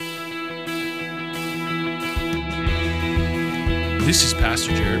This is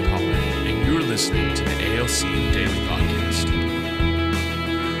Pastor Jared Pollard, and you're listening to the ALC Daily Podcast.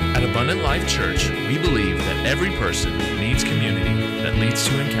 At Abundant Life Church, we believe that every person needs community that leads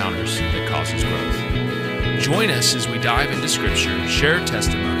to encounters that causes growth. Join us as we dive into Scripture, share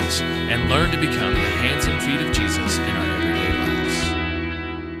testimonies, and learn to become the hands and feet of Jesus in our everyday lives.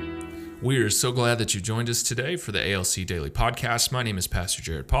 We are so glad that you joined us today for the ALC Daily Podcast. My name is Pastor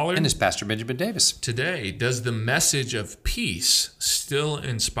Jared Pollard. And this is Pastor Benjamin Davis. Today, does the message of peace still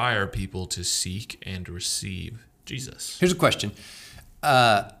inspire people to seek and receive Jesus? Here's a question.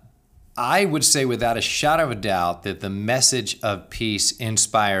 I would say without a shadow of a doubt that the message of peace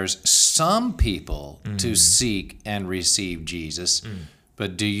inspires some people to seek and receive Jesus.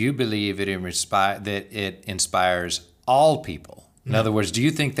 But do you believe that it inspires all people? In other words, do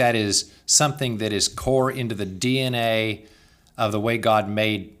you think that is something that is core into the DNA of the way God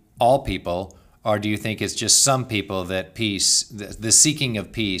made all people? Or do you think it's just some people that peace, the seeking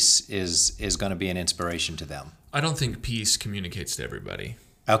of peace is going to be an inspiration to them? I don't think peace communicates to everybody.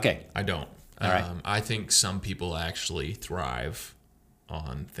 Okay. I don't. All right. I think some people actually thrive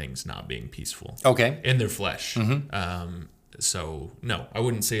on things not being peaceful. Okay. In their flesh. So, no, I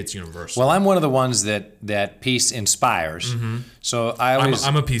wouldn't say it's universal. Well, I'm one of the ones that peace inspires. So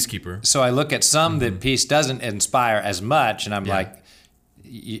I'm a peacekeeper. So I look at some that peace doesn't inspire as much, and I'm like,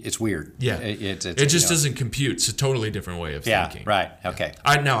 it's weird. Yeah. It just doesn't compute. It's a totally different way of thinking. Yeah, right. Okay.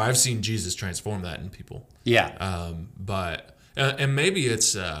 I've seen Jesus transform that in people. Yeah. And maybe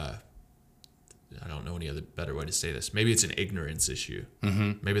it's, I don't know any other better way to say this. Maybe it's an ignorance issue.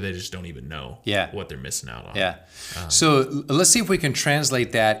 Maybe they just don't even know what they're missing out on. Yeah. So let's see if we can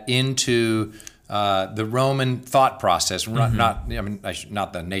translate that into the Roman thought process. Not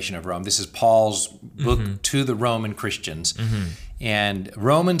the nation of Rome. This is Paul's book to the Roman Christians. And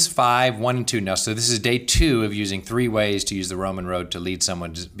Romans 5, 1 and 2. Now, so this is day 2 of using 3 ways to use the Roman road to lead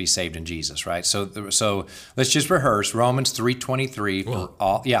someone to be saved in Jesus, right? So let's just rehearse for 3:23 for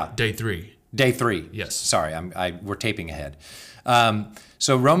all. Yeah. Day 3. Day 3. Yes. Sorry, we're taping ahead.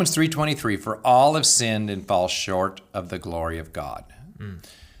 So Romans 3:23, for all have sinned and fall short of the glory of God.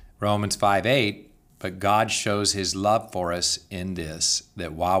 Romans 5:8, but God shows his love for us in this,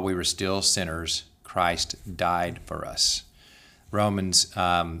 that while we were still sinners, Christ died for us. Romans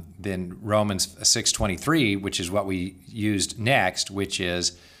 6:23, which is what we used next, which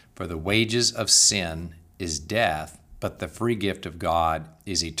is, for the wages of sin is death, but the free gift of God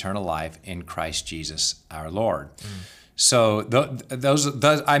is eternal life in Christ Jesus our Lord. So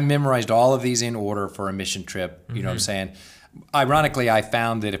those I memorized all of these in order for a mission trip. You know what I'm saying? Ironically, I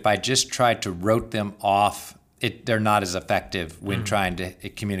found that if I just tried to rote them off, they're not as effective when trying to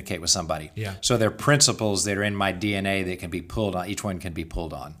communicate with somebody. Yeah. So they're principles that are in my DNA that can be pulled on. Each one can be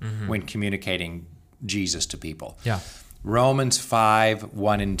pulled on when communicating Jesus to people. Yeah. Romans 5,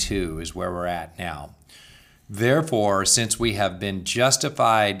 1 and 2 is where we're at now. Therefore, since we have been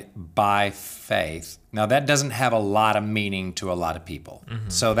justified by faith, now that doesn't have a lot of meaning to a lot of people.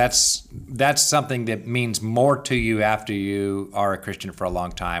 So that's something that means more to you after you are a Christian for a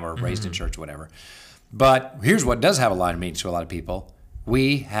long time or raised in church or whatever. But here's what does have a lot of meaning to a lot of people.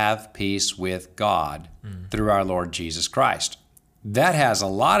 We have peace with God through our Lord Jesus Christ. That has a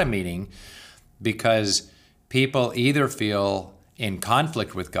lot of meaning because people either feel in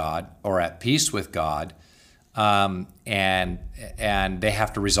conflict with God or at peace with God, and they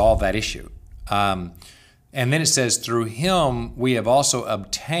have to resolve that issue. And then it says, through him we have also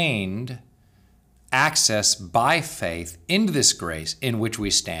obtained access by faith into this grace in which we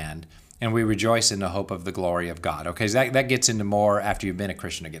stand, and we rejoice in the hope of the glory of God. Okay, so that gets into more after you've been a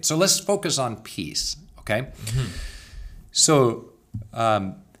Christian again. So let's focus on peace, okay? So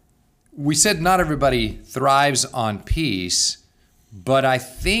we said not everybody thrives on peace, but I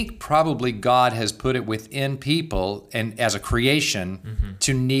think probably God has put it within people and as a creation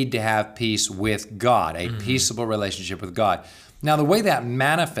to need to have peace with God, a peaceable relationship with God. Now, the way that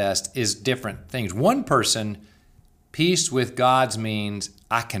manifests is different things. One person, peace with God's means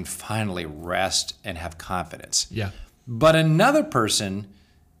I can finally rest and have confidence. Yeah. But another person,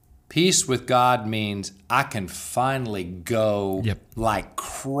 peace with God means I can finally go like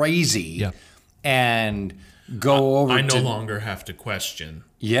crazy and go over I no longer have to question,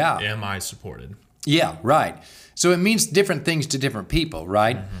 am I supported? Yeah, right. So it means different things to different people,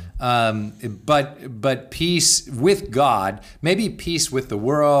 right? But peace with God, maybe peace with the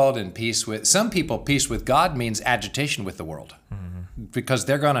world and peace with some people, peace with God means agitation with the world. Because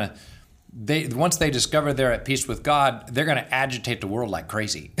once they discover they're at peace with God, they're going to agitate the world like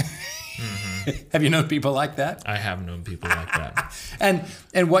crazy. Have you known people like that? I have known people like that.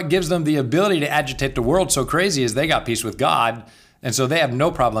 And what gives them the ability to agitate the world so crazy is they got peace with God, And so they have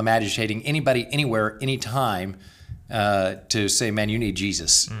no problem agitating anybody, anywhere, anytime to say, man, you need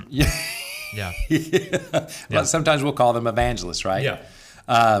Jesus. Yeah. Well, sometimes we'll call them evangelists, right? Yeah.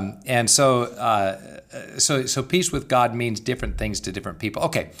 And so peace with God means different things to different people.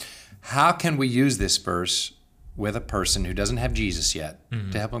 Okay, how can we use this verse with a person who doesn't have Jesus yet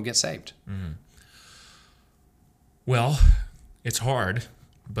to help them get saved? Well, it's hard,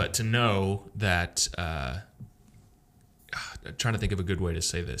 but to know that, I'm trying to think of a good way to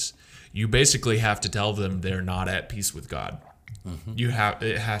say this. You basically have to tell them they're not at peace with God.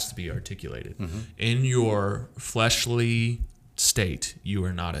 It has to be articulated. In your fleshly state, you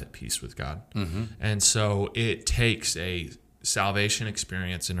are not at peace with God. And so it takes a salvation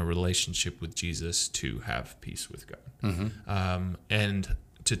experience and a relationship with Jesus to have peace with God. And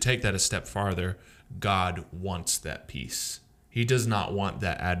to take that a step farther, God wants that peace. He does not want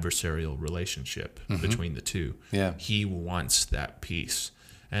that adversarial relationship between the two. Yeah. He wants that peace.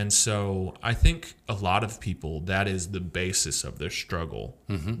 And so I think a lot of people, that is the basis of their struggle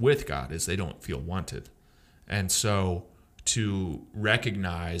with God, is they don't feel wanted. And so to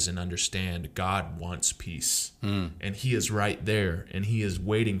recognize and understand God wants peace, and he is right there, and he is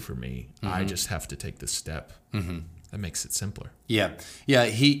waiting for me. I just have to take the step. That makes it simpler. Yeah.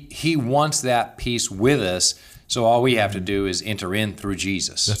 He wants that peace with us. So all we have to do is enter in through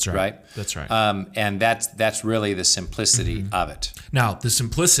Jesus. That's right. That's right. And that's really the simplicity of it. Now, the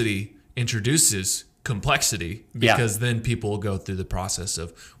simplicity introduces complexity, because then people will go through the process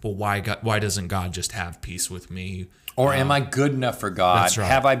of, well, why doesn't God just have peace with me? Or am I good enough for God? That's right.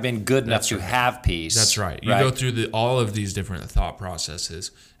 Have I been good enough to have peace? That's right. You go through all of these different thought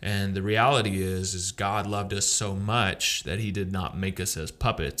processes, and the reality is God loved us so much that he did not make us as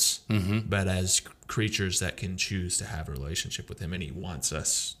puppets, but as creatures that can choose to have a relationship with him, and he wants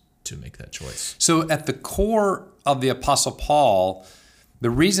us to make that choice. So at the core of the Apostle Paul, the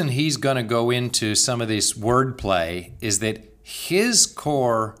reason he's going to go into some of this wordplay is that his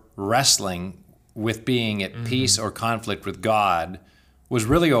core wrestling with being at peace or conflict with God was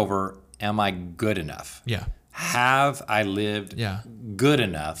really over, am I good enough? Yeah. Have I lived good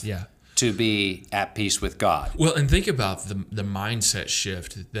enough to be at peace with God? Well, and think about the mindset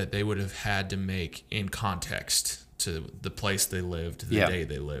shift that they would have had to make in context to the place they lived, the day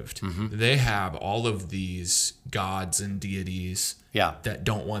they lived. They have all of these gods and deities that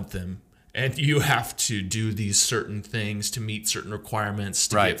don't want them. And you have to do these certain things to meet certain requirements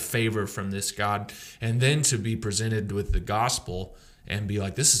to get favor from this God. And then to be presented with the gospel and be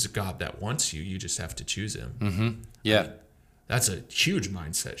like, this is a God that wants you. You just have to choose him. That's a huge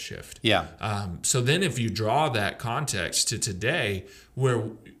mindset shift. So then if you draw that context to today, where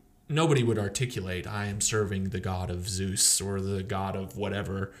nobody would articulate, I am serving the God of Zeus or the God of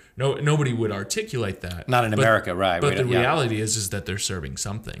whatever. Nobody would articulate that. Not in America, right. But the reality is that they're serving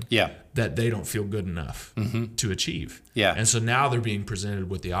something that they don't feel good enough to achieve. And so now they're being presented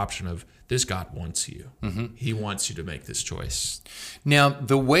with the option of, this God wants you. He wants you to make this choice. Now,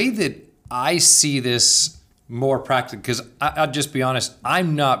 the way that I see this more practical, because I'll just be honest,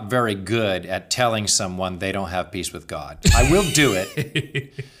 I'm not very good at telling someone they don't have peace with God. I will do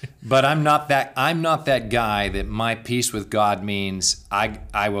it, but I'm not that guy that my peace with God means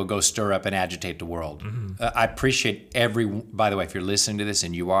I will go stir up and agitate the world. I appreciate by the way, if you're listening to this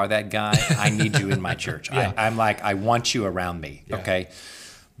and you are that guy, I need you in my church. I'm like, I want you around me, okay?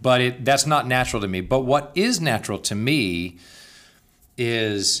 But that's not natural to me. But what is natural to me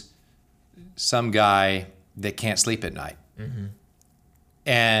is some guy that can't sleep at night.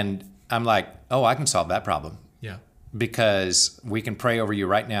 And I'm like, oh, I can solve that problem. Because we can pray over you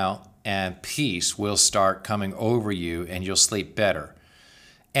right now, and peace will start coming over you, and you'll sleep better.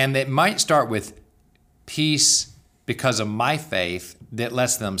 And it might start with peace because of my faith that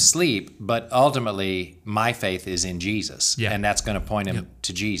lets them sleep, but ultimately my faith is in Jesus, and that's going to point him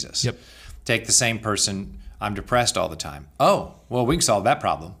to Jesus. Take the same person, I'm depressed all the time. Oh, well, we can solve that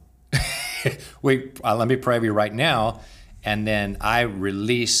problem. Let me pray over you right now, and then I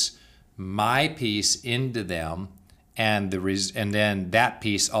release my peace into them, and then that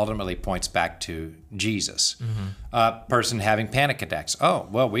peace ultimately points back to Jesus. Person having panic attacks. Oh,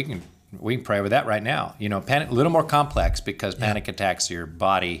 well, we can pray over that right now. Panic, a little more complex, because panic attacks, your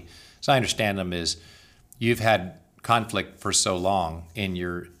body, as I understand them, is you've had conflict for so long in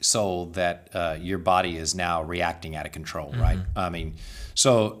your soul that your body is now reacting out of control, right? I mean,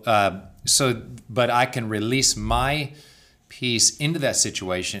 but I can release my peace into that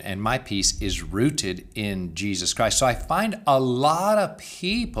situation, and my peace is rooted in Jesus Christ. So I find a lot of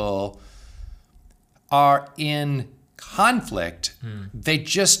people are in conflict. They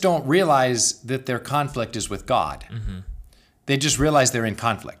just don't realize that their conflict is with God. They just realize they're in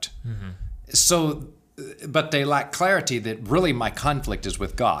conflict. So, but they lack clarity that really my conflict is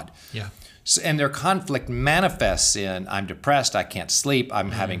with God. Yeah. And their conflict manifests in I'm depressed, I can't sleep,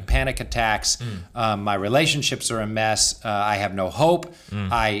 I'm having panic attacks, my relationships are a mess, I have no hope.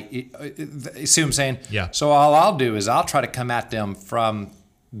 You see what I'm saying? Yeah. So all I'll do is I'll try to come at them from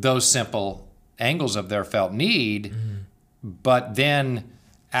those simple angles of their felt need, but then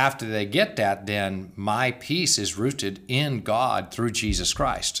after they get that, then my peace is rooted in God through Jesus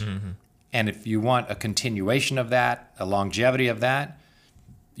Christ. And if you want a continuation of that, a longevity of that,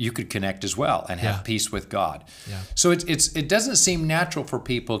 you could connect as well and have peace with God. Yeah. So it doesn't seem natural for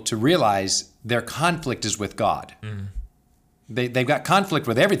people to realize their conflict is with God. They've got conflict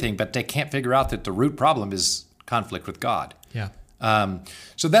with everything, but they can't figure out that the root problem is conflict with God. Yeah.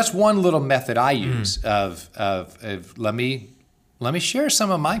 So that's one little method I use of let me share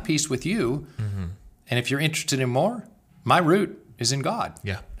some of my peace with you, and if you're interested in more, my root is in God.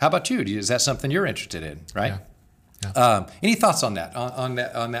 Yeah. How about you? Is that something you're interested in? Right. Yeah. Any thoughts on that? On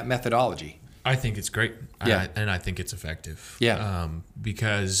that methodology? I think it's great. Yeah. And I think it's effective. Yeah.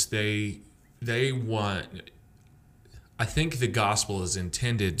 Because they want. I think the gospel is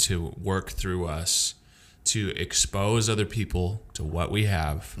intended to work through us to expose other people to what we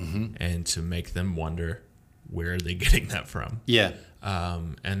have and to make them wonder where are they getting that from. Yeah.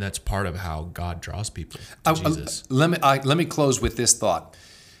 And that's part of how God draws people to Jesus. Let me close with this thought.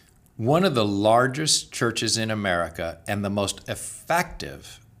 One of the largest churches in America and the most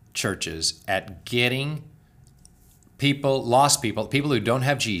effective churches at getting people, lost people who don't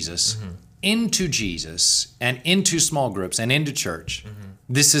have Jesus, into Jesus and into small groups and into church.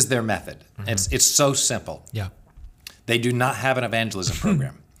 This is their method. It's so simple. Yeah. They do not have an evangelism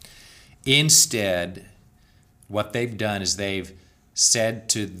program. Instead, what they've done is they've said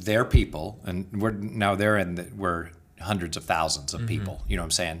to their people, and we're hundreds of thousands of people, you know what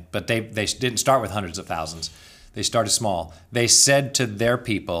I'm saying? But they didn't start with hundreds of thousands. They started small. They said to their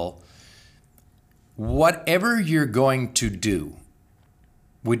people, whatever you're going to do,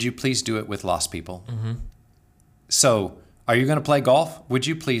 would you please do it with lost people? So are you going to play golf? Would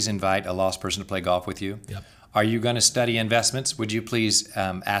you please invite a lost person to play golf with you? Yep. Are you going to study investments? Would you please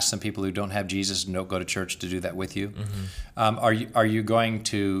ask some people who don't have Jesus and don't go to church to do that with you? Are you going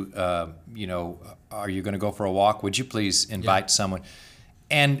to are you going to go for a walk? Would you please invite someone?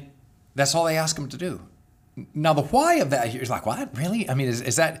 And that's all they ask them to do. Now the why of that, you're like, what? Really? I mean,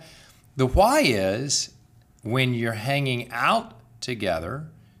 is that the why is when you're hanging out together,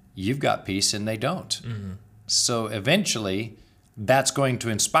 you've got peace and they don't. So eventually, that's going to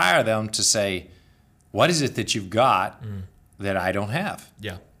inspire them to say, what is it that you've got that I don't have?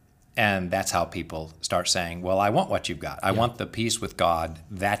 Yeah. And that's how people start saying, well, I want what you've got. I want the peace with God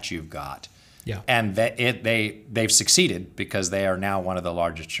that you've got. Yeah. And they've succeeded because they are now one of the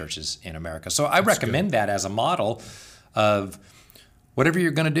largest churches in America. So I recommend that as a model of whatever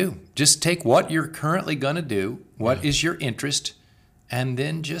you're going to do. Just take what you're currently going to do, what is your interest, and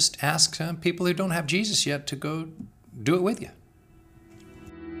then just ask people who don't have Jesus yet to go do it with you.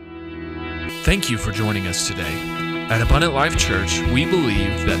 Thank you for joining us today. At Abundant Life Church, we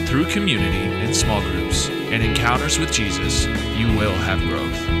believe that through community in small groups and encounters with Jesus, you will have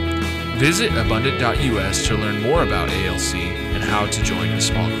growth. Visit abundant.us to learn more about ALC and how to join a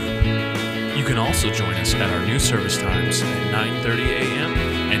small group. You can also join us at our new service times at 9:30 a.m.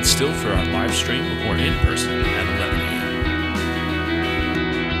 and still for our live stream or in person at 11